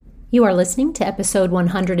You are listening to episode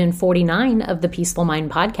 149 of the Peaceful Mind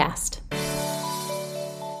Podcast.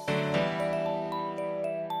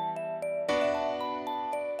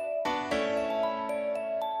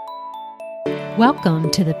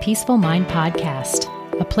 Welcome to the Peaceful Mind Podcast,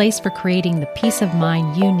 a place for creating the peace of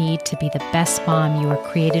mind you need to be the best mom you are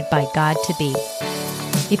created by God to be.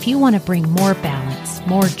 If you want to bring more balance,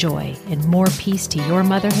 more joy, and more peace to your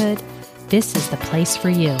motherhood, this is the place for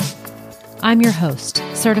you. I'm your host,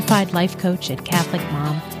 certified life coach and Catholic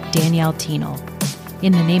mom, Danielle Tienel.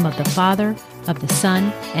 In the name of the Father, of the Son,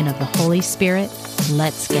 and of the Holy Spirit,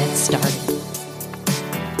 let's get started.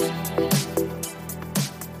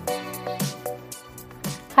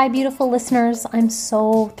 Hi, beautiful listeners. I'm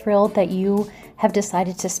so thrilled that you have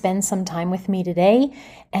decided to spend some time with me today.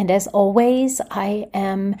 And as always, I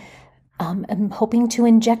am hoping to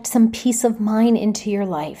inject some peace of mind into your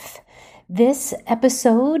life. This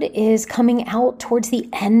episode is coming out towards the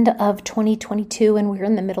end of 2022, and we're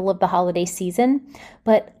in the middle of the holiday season.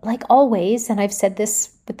 But like always, and I've said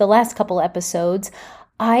this with the last couple episodes,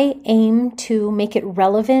 I aim to make it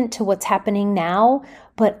relevant to what's happening now,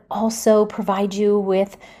 but also provide you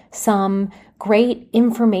with some great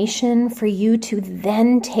information for you to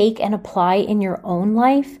then take and apply in your own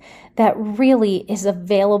life that really is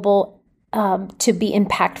available to be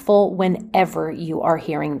impactful whenever you are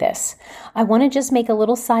hearing this. I want to just make a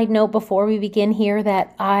little side note before we begin here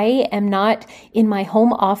that I am not in my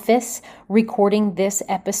home office recording this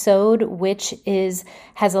episode, which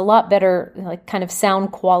has a lot better kind of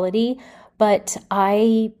sound quality, but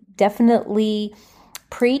I definitely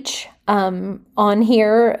preach on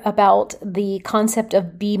here about the concept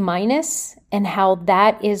of B- and how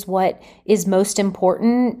that is what is most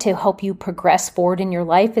important to help you progress forward in your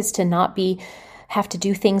life, is to not have to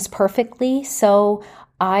do things perfectly. So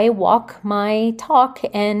I walk my talk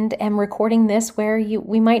and am recording this where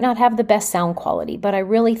we might not have the best sound quality, but I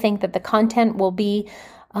really think that the content will be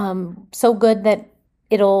so good that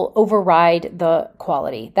it'll override the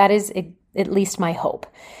quality. That is at least my hope.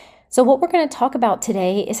 So what we're going to talk about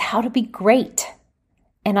today is how to be great.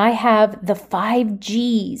 And I have the 5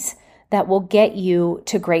 G's that will get you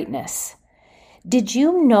to greatness. Did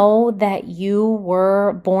you know that you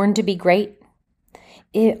were born to be great?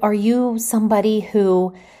 Are you somebody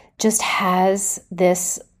who just has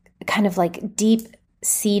this kind of like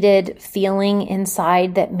deep-seated feeling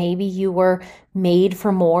inside that maybe you were made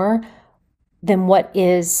for more than what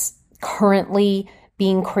is currently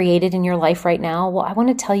being created in your life right now? Well, I want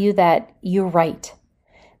to tell you that you're right,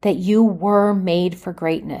 that you were made for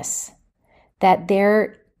greatness, that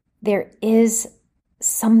there is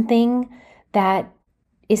something that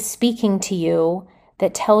is speaking to you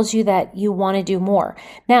that tells you that you want to do more.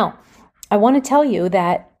 Now, I want to tell you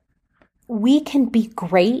that we can be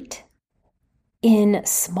great in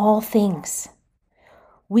small things.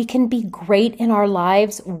 We can be great in our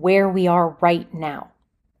lives where we are right now.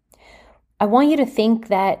 I want you to think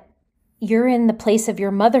that you're in the place of your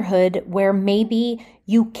motherhood where maybe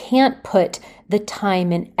you can't put the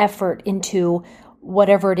time and effort into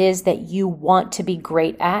whatever it is that you want to be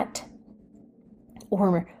great at.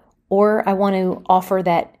 Or I want to offer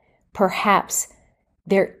that perhaps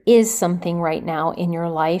there is something right now in your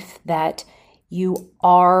life that you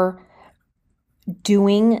are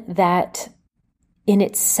doing that in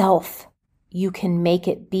itself you can make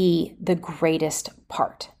it be the greatest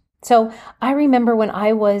part. So I remember when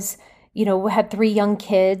I was, had 3 young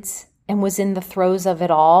kids and was in the throes of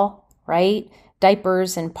it all, right?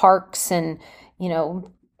 Diapers and parks and,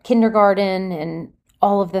 kindergarten and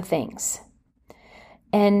all of the things.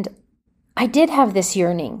 And I did have this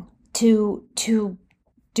yearning to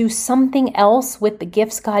do something else with the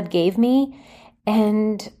gifts God gave me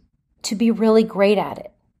and to be really great at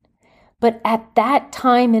it. But at that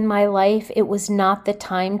time in my life, it was not the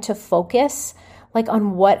time to focus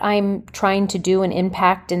on what I'm trying to do and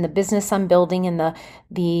impact in the business I'm building and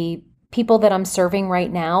the people that I'm serving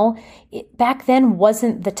right now. Back then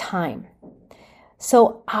wasn't the time.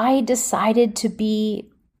 So I decided to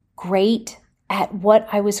be great at what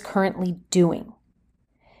I was currently doing.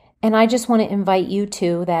 And I just want to invite you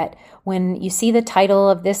to that when you see the title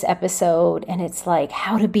of this episode and it's like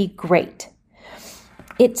how to be great,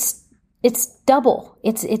 it's double.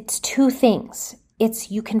 It's 2 things.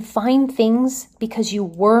 You can find things because you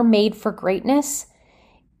were made for greatness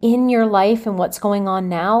in your life and what's going on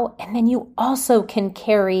now. And then you also can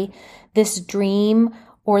carry this dream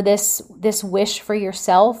or this wish for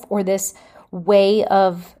yourself or this way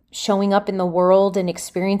of showing up in the world and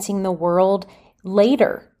experiencing the world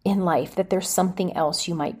later in life, that there's something else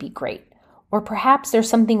you might be great. Or perhaps there's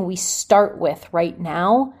something we start with right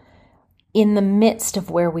now in the midst of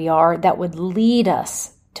where we are that would lead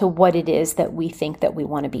us to what it is that we think that we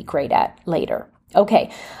want to be great at later.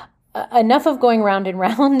 Okay, enough of going round and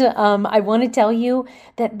round. I want to tell you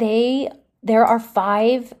that there are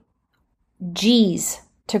 5 G's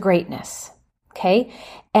to greatness. Okay,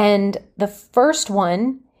 and the first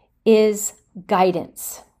one is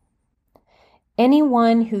guidance.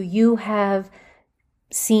 Anyone who you have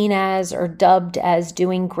seen as or dubbed as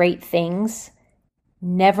doing great things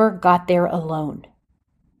never got there alone.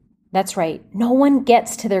 That's right. No one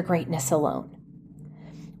gets to their greatness alone.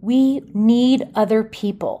 We need other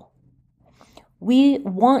people. We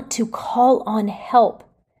want to call on help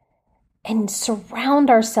and surround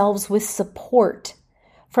ourselves with support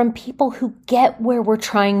from people who get where we're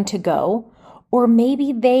trying to go, or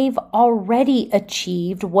maybe they've already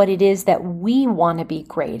achieved what it is that we want to be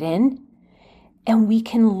great in, and we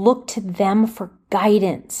can look to them for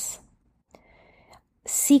guidance.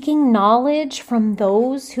 Seeking knowledge from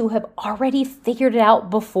those who have already figured it out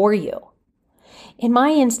before you. In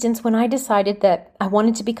my instance, when I decided that I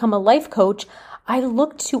wanted to become a life coach, I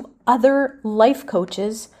looked to other life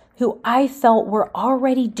coaches who I felt were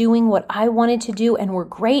already doing what I wanted to do and were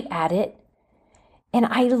great at it, and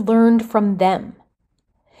I learned from them.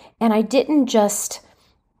 And I didn't just,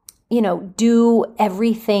 do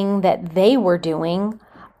everything that they were doing.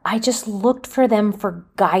 I just looked for them for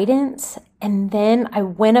guidance, and then I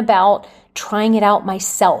went about trying it out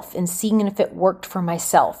myself and seeing if it worked for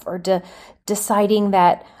myself, or deciding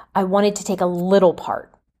that I wanted to take a little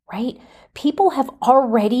part, right? People have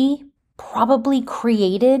already probably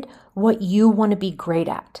created what you want to be great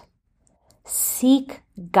at. Seek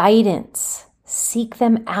guidance. Seek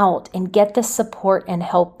them out and get the support and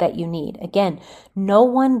help that you need. Again, no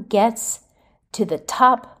one gets to the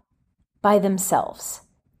top by themselves.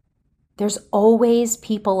 There's always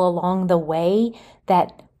people along the way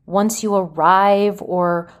that once you arrive,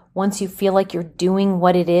 or once you feel like you're doing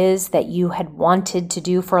what it is that you had wanted to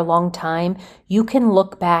do for a long time, you can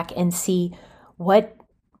look back and see what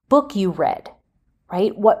book you read,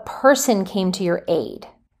 right? What person came to your aid,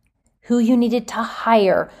 who you needed to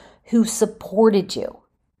hire, who supported you.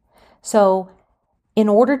 So in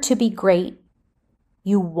order to be great,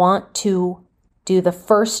 you want to do the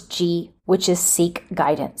first G, which is seek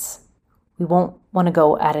guidance. We won't want to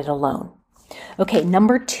go at it alone. Okay,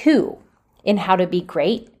 number 2 in how to be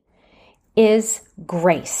great is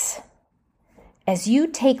grace. As you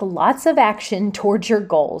take lots of action towards your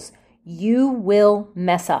goals, you will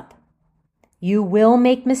mess up. You will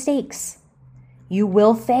make mistakes. You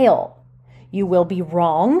will fail. You will be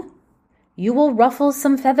wrong. You will ruffle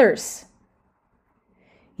some feathers.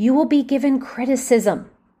 You will be given criticism.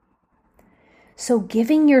 So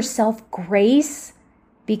giving yourself grace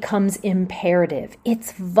becomes imperative.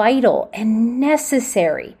 It's vital and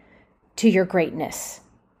necessary to your greatness.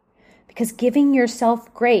 Because giving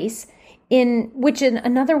yourself grace,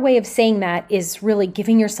 another way of saying that is really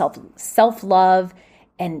giving yourself self-love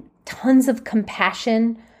and tons of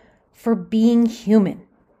compassion for being human.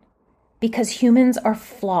 Because humans are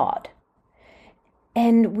flawed.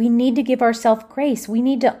 And we need to give ourselves grace. We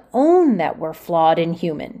need to own that we're flawed and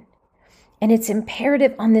human. And it's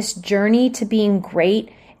imperative on this journey to being great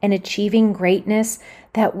and achieving greatness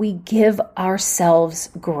that we give ourselves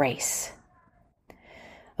grace.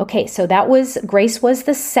 Okay, so grace was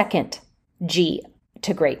the second G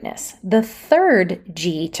to greatness. The third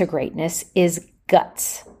G to greatness is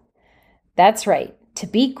guts. That's right. To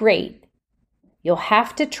be great, you'll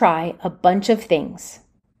have to try a bunch of things.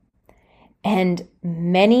 And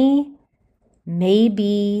many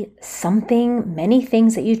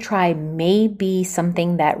things that you try may be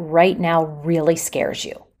something that right now really scares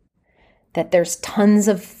you. That there's tons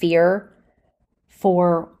of fear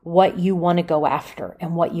for what you want to go after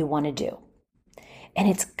and what you want to do. And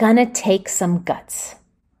it's going to take some guts.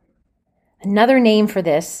 Another name for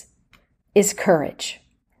this is courage,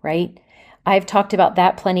 right? I've talked about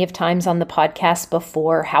that plenty of times on the podcast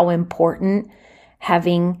before, how important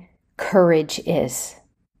having courage is.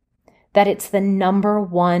 That it's the number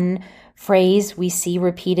one phrase we see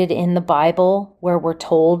repeated in the Bible where we're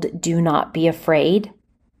told, do not be afraid.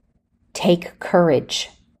 Take courage.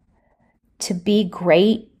 To be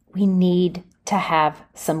great, we need to have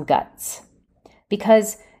some guts.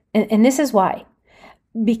 Because, and this is why,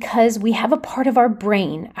 because we have a part of our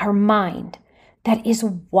brain, our mind, that is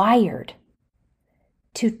wired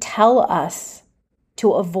to tell us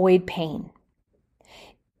to avoid pain.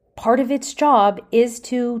 Part of its job is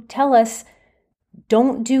to tell us,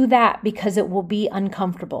 don't do that because it will be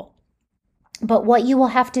uncomfortable. But what you will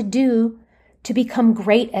have to do to become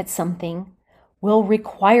great at something will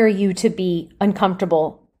require you to be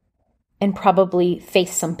uncomfortable and probably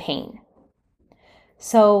face some pain.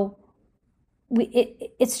 So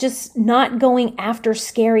it's just not going after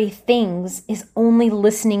scary things is only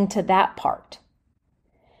listening to that part.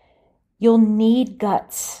 You'll need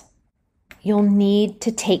guts. You'll need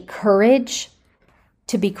to take courage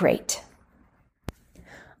to be great.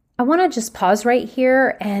 I want to just pause right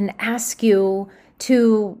here and ask you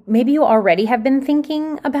to, maybe you already have been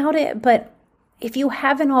thinking about it, but if you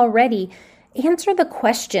haven't already, answer the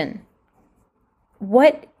question,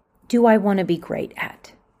 what do I want to be great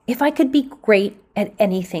at? If I could be great at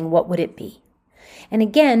anything, what would it be? And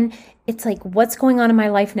again, it's like, what's going on in my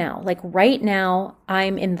life now? Like right now,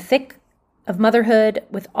 I'm in the thick of motherhood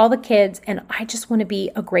with all the kids, and I just want to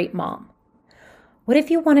be a great mom. What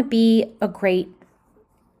if you want to be a great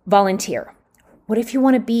volunteer? What if you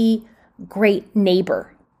want to be a great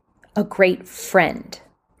neighbor, a great friend,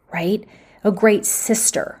 right? A great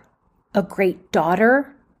sister, a great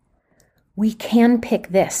daughter? We can pick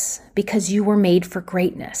this because you were made for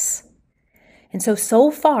greatness. And so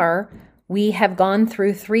far, we have gone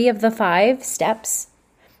through 3 of the 5 steps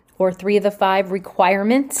or 3 of the 5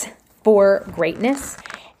 requirements for greatness.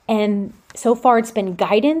 And so far, it's been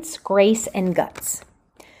guidance, grace, and guts.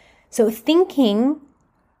 So thinking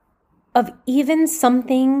of even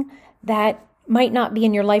something that might not be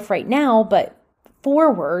in your life right now, but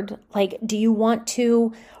forward, like, do you want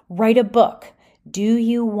to write a book? Do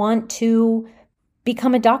you want to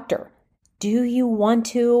become a doctor? Do you want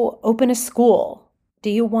to open a school? Do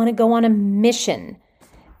you want to go on a mission?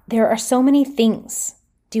 There are so many things.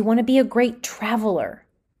 Do you want to be a great traveler?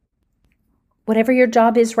 Whatever your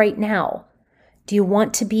job is right now, do you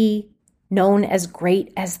want to be known as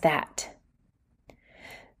great as that?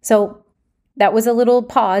 So that was a little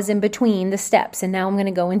pause in between the steps, and now I'm going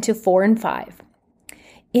to go into 4 and 5.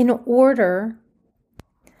 In order,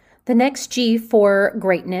 the next G for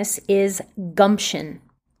greatness is gumption.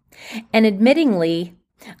 And admittingly,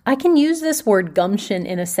 I can use this word gumption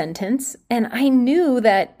in a sentence, and I knew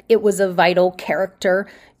that it was a vital character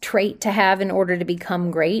trait to have in order to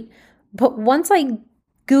become great. But once I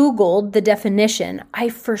Googled the definition, I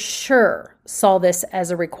for sure saw this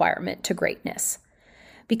as a requirement to greatness.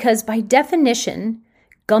 Because by definition,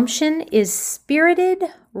 gumption is spirited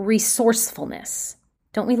resourcefulness.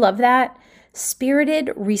 Don't we love that?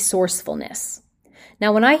 Spirited resourcefulness.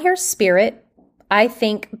 Now, when I hear spirit, I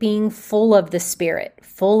think being full of the Spirit,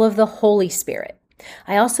 full of the Holy Spirit.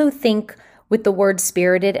 I also think with the word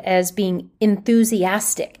spirited as being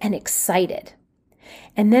enthusiastic and excited.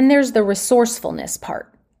 And then there's the resourcefulness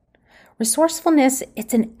part. Resourcefulness,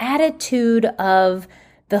 it's an attitude of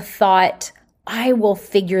the thought, I will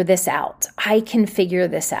figure this out. I can figure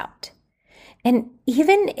this out. And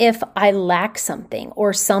even if I lack something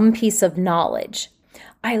or some piece of knowledge,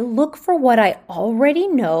 I look for what I already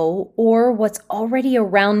know or what's already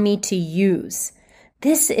around me to use.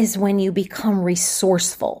 This is when you become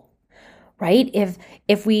resourceful, right?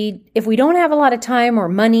 If we don't have a lot of time or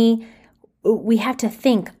money, we have to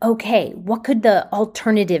think, okay, what could the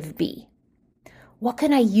alternative be? What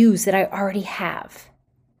can I use that I already have?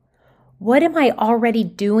 What am I already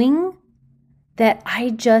doing that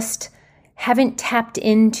I just haven't tapped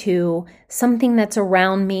into, something that's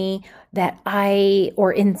around me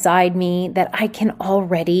or inside me that I can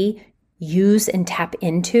already use and tap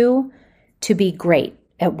into to be great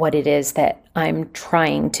at what it is that I'm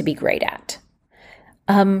trying to be great at.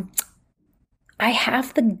 I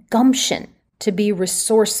have the gumption to be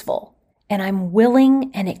resourceful, and I'm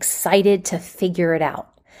willing and excited to figure it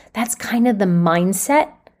out. That's kind of the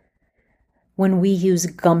mindset when we use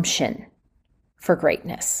gumption for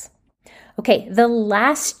greatness. Okay, the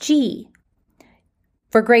last G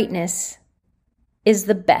for greatness is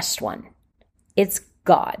the best one. It's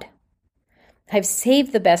God. I've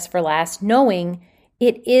saved the best for last, knowing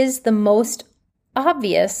it is the most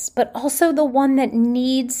obvious, but also the one that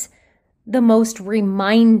needs the most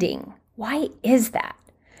reminding. Why is that?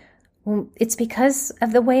 Well, it's because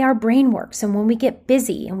of the way our brain works. And when we get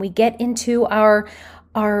busy and we get into our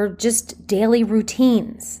just daily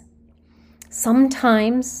routines,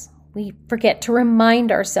 sometimes we forget to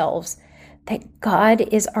remind ourselves that God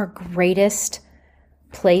is our greatest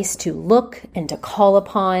place to look and to call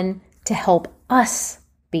upon to help us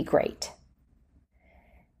be great.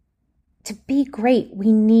 To be great,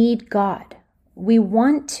 we need God. We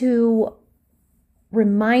want to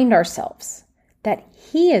remind ourselves that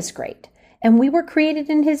He is great and we were created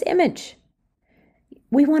in His image.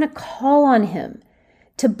 We want to call on Him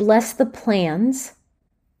to bless the plans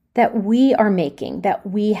that we are making, that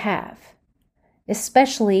we have,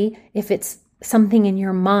 especially if it's something in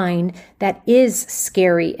your mind that is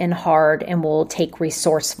scary and hard and will take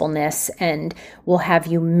resourcefulness and will have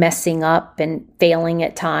you messing up and failing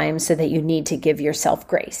at times so that you need to give yourself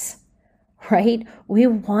grace, right? We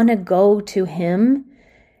want to go to Him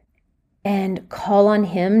and call on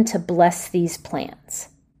Him to bless these plans.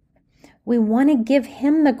 We want to give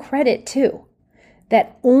Him the credit too,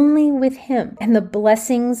 that only with Him and the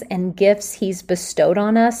blessings and gifts He's bestowed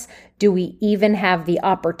on us do we even have the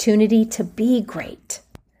opportunity to be great.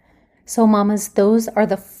 So mamas, those are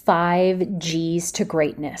the 5 G's to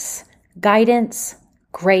greatness: guidance,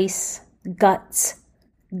 grace, guts,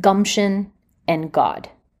 gumption, and God.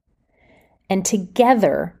 And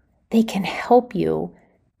together, they can help you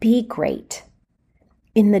be great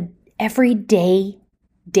in the everyday,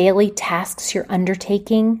 daily tasks you're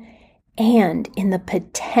undertaking, and in the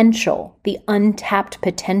potential, the untapped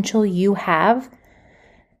potential you have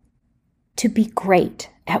to be great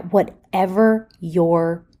at whatever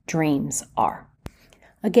your dreams are.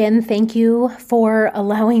 Again, thank you for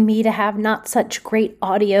allowing me to have not such great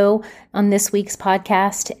audio on this week's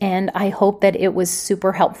podcast, and I hope that it was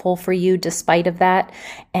super helpful for you despite of that.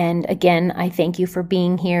 And again, I thank you for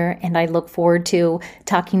being here, and I look forward to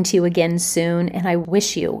talking to you again soon, and I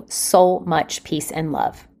wish you so much peace and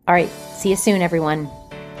love. All right, see you soon, everyone.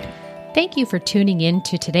 Thank you for tuning in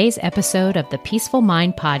to today's episode of the Peaceful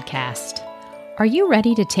Mind Podcast. Are you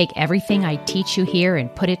ready to take everything I teach you here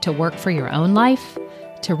and put it to work for your own life?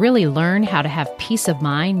 To really learn how to have peace of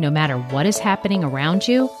mind no matter what is happening around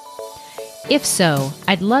you? If so,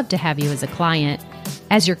 I'd love to have you as a client.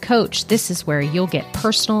 As your coach, this is where you'll get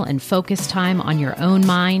personal and focused time on your own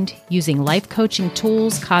mind using life coaching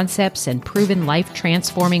tools, concepts, and proven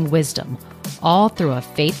life-transforming wisdom, all through a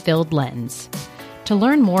faith-filled lens. To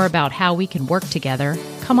learn more about how we can work together,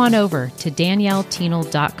 come on over to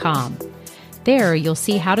DanielleTienel.com. There, you'll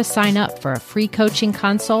see how to sign up for a free coaching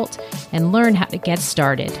consult and learn how to get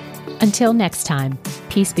started. Until next time,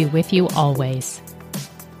 peace be with you always.